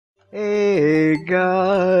Hey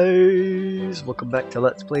guys, welcome back to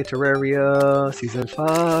Let's Play Terraria Season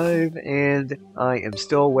 5, and I am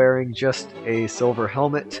still wearing just a silver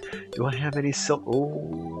helmet. Do I have any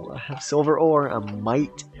I have silver ore. I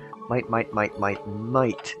might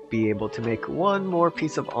be able to make one more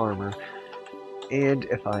piece of armor. And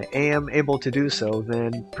if I am able to do so,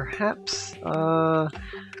 then perhaps,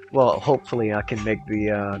 well, hopefully I can make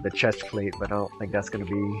the chest plate, but I don't think that's going to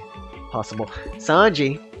be possible.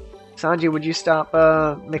 Sanji, would you stop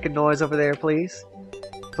making noise over there, please?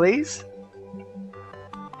 Please?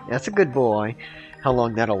 That's a good boy. How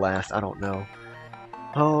long that'll last, I don't know.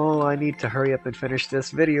 Oh, I need to hurry up and finish this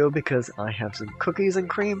video because I have some cookies and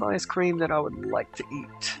cream ice cream that I would like to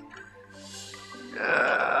eat.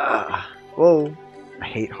 Whoa. I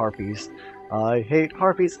hate harpies. I hate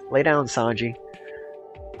harpies. Lay down, Sanji.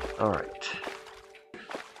 Alright.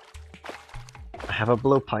 I have a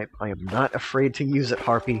blowpipe. I am not afraid to use it,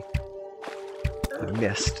 Harpy. I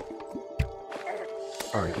missed.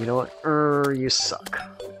 Alright, you know what? You suck.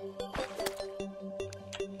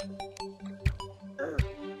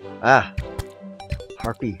 Ah!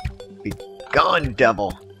 Harpy, be gone,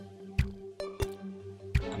 devil!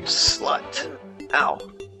 You slut! Ow!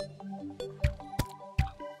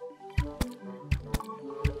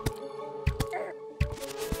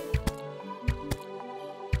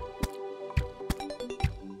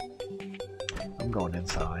 I'm going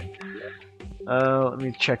inside. Let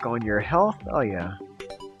me check on your health. Oh yeah.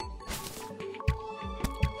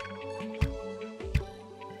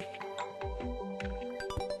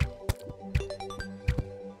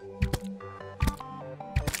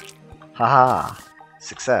 Haha!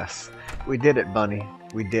 Success. We did it, bunny.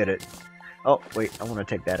 We did it. Oh, wait, I want to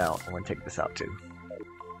take that out. I want to take this out too.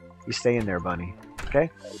 You stay in there, bunny. Okay?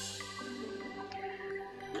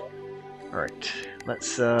 Alright. Let's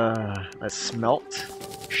smelt.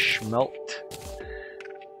 Schmelt.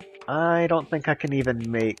 I don't think I can even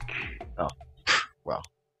make... Oh, well.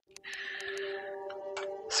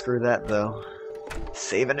 Screw that, though.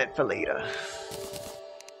 Saving it for later.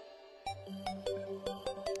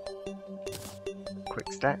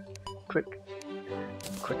 Quick stack. Quick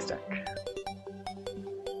stack.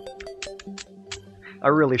 I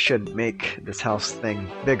really should make this house thing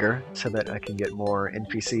bigger so that I can get more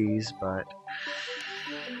NPCs, but...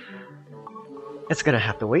 it's gonna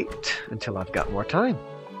have to wait until I've got more time.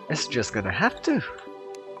 It's just gonna have to.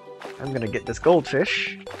 I'm gonna get this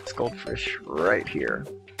goldfish. This goldfish right here.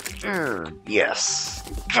 Yes!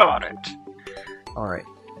 Got it! Alright,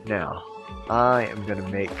 now, I am gonna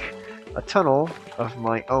make a tunnel of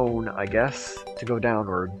my own, I guess, to go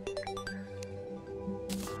downward.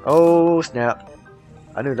 Oh, snap.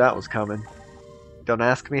 I knew that was coming. Don't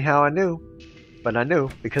ask me how I knew, but I knew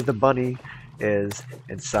because the bunny is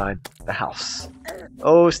inside the house.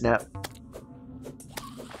 Oh, snap.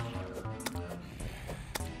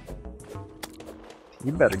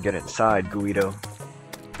 You better get inside, Guido.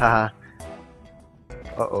 Haha.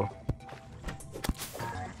 Uh-oh.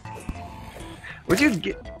 Would you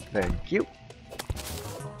get... Thank you.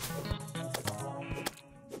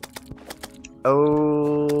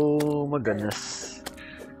 Oh my goodness.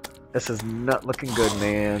 This is not looking good,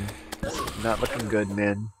 man. This is not looking good,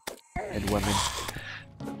 men and women.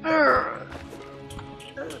 Ow.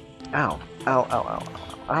 Ow, ow, ow.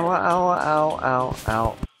 Ow, ow, ow, ow,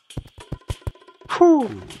 ow.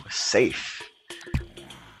 Whew, safe.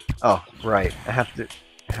 Oh, right. I have to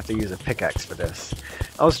use a pickaxe for this.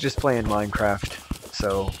 I was just playing Minecraft,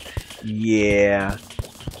 so yeah.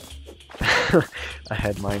 I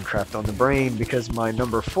had Minecraft on the brain because my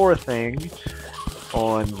number 4 thing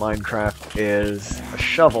on Minecraft is a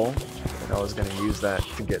shovel, and I was gonna use that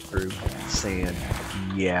to get through sand.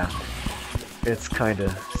 Yeah. It's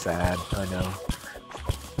kinda sad, I know.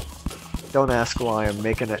 Don't ask why I'm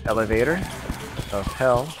making an elevator of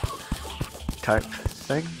hell type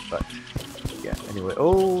thing, but yeah, anyway.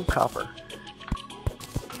 Oh, copper.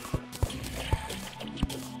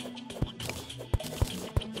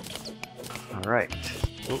 Alright.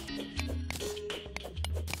 Oh.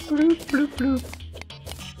 Bloop, bloop, bloop.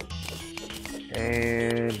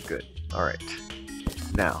 And good. Alright.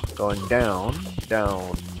 Now, going down,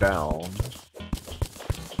 down, down.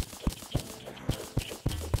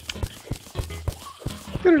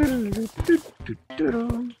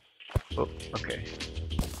 Oh, okay.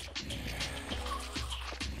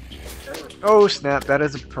 Oh snap, that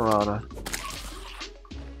is a piranha.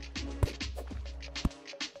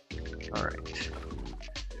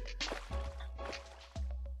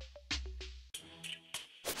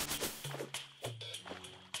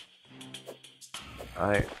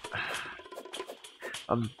 Alright.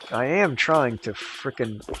 I am trying to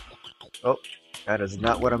frickin'... Oh, that is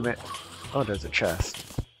not what I meant. Oh, there's a chest.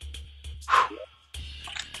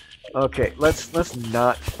 Okay, let's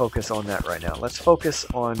not focus on that right now. Let's focus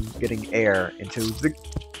on getting air into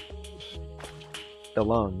the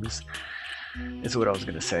lungs. Is what I was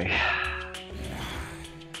gonna say.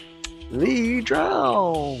 Lee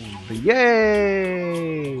drowned!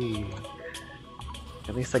 Yay!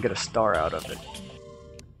 At least I get a star out of it.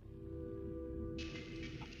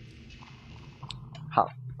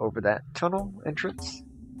 Hop over that tunnel entrance.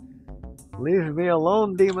 Leave me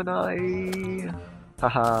alone, Demon Eye!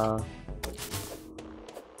 Haha.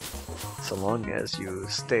 So long as you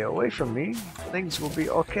stay away from me, things will be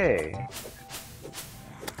okay.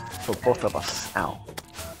 For both of us. Ow.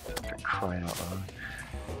 For crying out loud.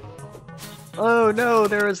 Oh no,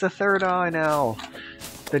 there is the third eye now.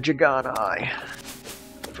 The Jigan Eye.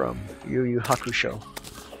 From Yu Yu Hakusho.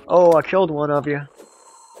 Oh, I killed one of you.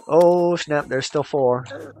 Oh snap, there's still 4.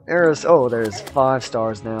 There's 5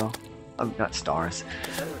 stars now. Not stars.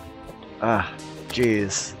 Ah,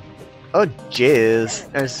 jeez. Oh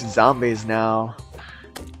jeez, there's zombies now.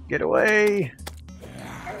 Get away.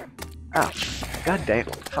 Ah, god damn,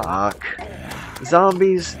 fuck.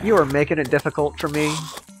 Zombies, you are making it difficult for me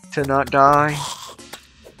to not die.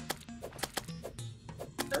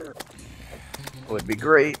 It would be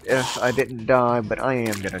great if I didn't die, but I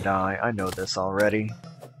am gonna die. I know this already.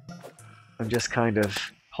 I'm just kind of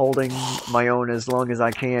holding my own as long as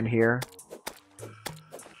I can here.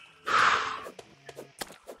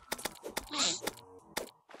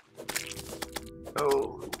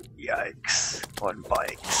 Oh, yikes. On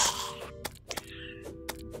bikes.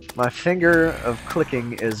 My finger of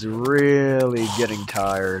clicking is really getting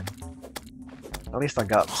tired. At least I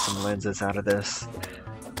got some lenses out of this.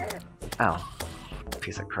 Ow.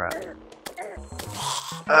 Piece of crap.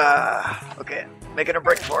 Ah, okay. Making a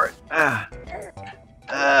break for it. Ah.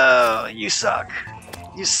 Oh, you suck.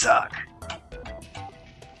 You suck.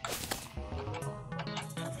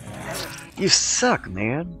 You suck,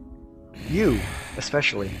 man. You,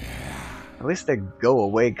 especially. At least they go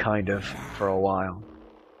away, kind of, for a while.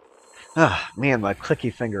 Ah, man, my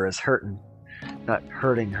clicky finger is hurting. Not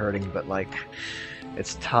hurting, but like,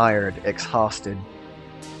 it's tired, exhausted.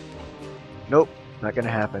 Nope, not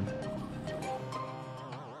gonna happen.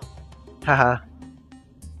 Haha.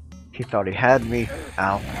 He thought he had me.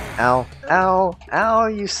 Ow, ow, ow, ow,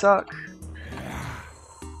 you suck.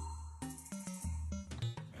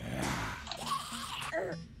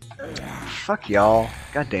 Fuck y'all.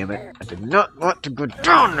 God damn it. I did not want to go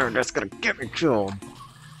down there. That's gonna get me killed.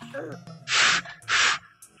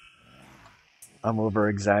 I'm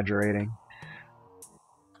over-exaggerating.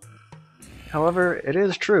 However, it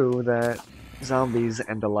is true that zombies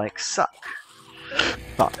and the like suck.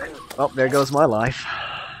 Fuck. Oh, there goes my life.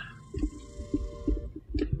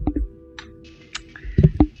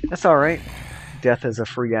 That's alright. Death is a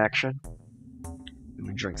free action. Let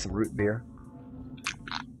me drink some root beer.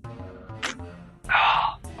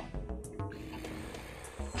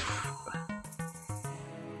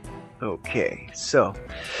 Okay, so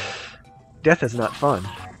death is not fun.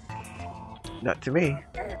 Not to me.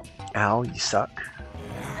 Ow, you suck.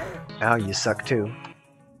 Ow, you suck too.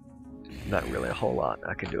 Not really a whole lot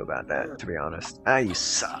I can do about that, to be honest. Ah, you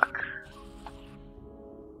suck.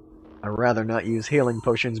 I'd rather not use healing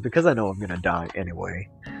potions because I know I'm gonna die anyway.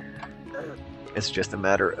 It's just a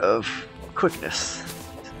matter of quickness.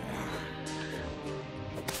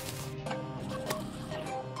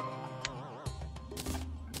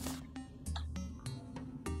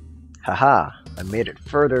 Haha, I made it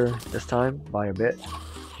further this time by a bit.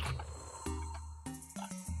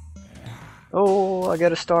 Oh, I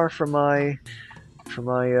got a star for my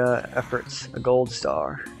efforts, a gold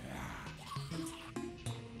star.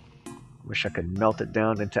 Wish I could melt it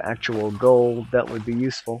down into actual gold. That would be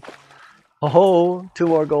useful. Oh, 2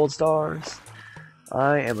 more gold stars.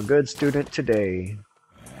 I am a good student today.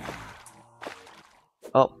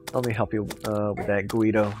 Oh, let me help you with that,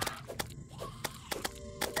 Guido.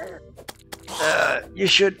 You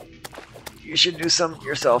should do some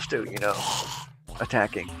yourself too, you know,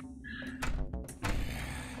 attacking.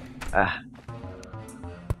 Ah.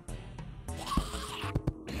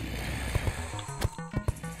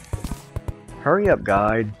 Hurry up,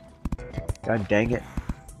 guide. God dang it.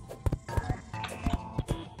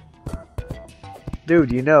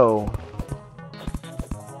 Dude, you know.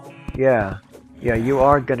 Yeah, you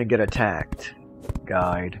are gonna get attacked,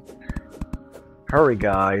 guide. Hurry,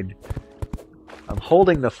 guide. I'm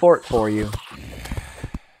holding the fort for you.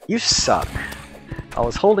 You suck. I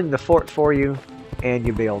was holding the fort for you, and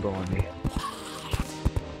you bailed on me.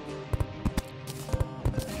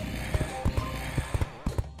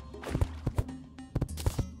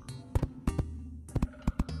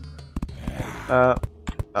 Oh.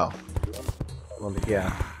 Well,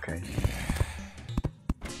 yeah, okay.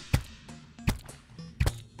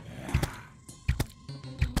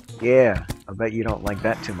 Yeah, I bet you don't like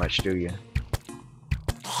that too much, do you?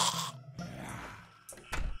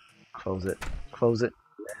 Close it. Close it.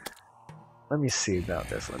 Let me see about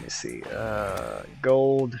this. Let me see.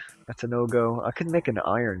 Gold. That's a no-go. I could make an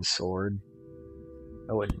iron sword.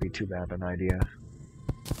 That wouldn't be too bad an idea.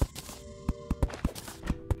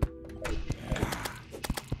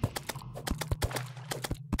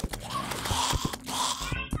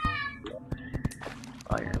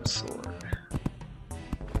 Iron sword.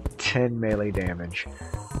 10 melee damage.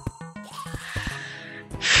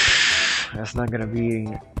 That's not gonna be,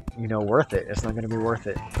 you know, worth it. It's not gonna be worth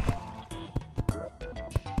it.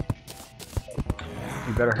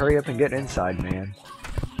 You better hurry up and get inside, man.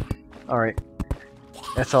 Alright.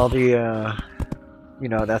 That's all the, you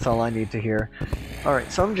know, that's all I need to hear.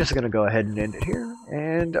 Alright, so I'm just gonna go ahead and end it here.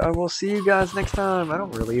 And I will see you guys next time. I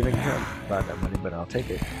don't really even care about that money, but I'll take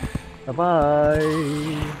it.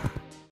 Bye-bye.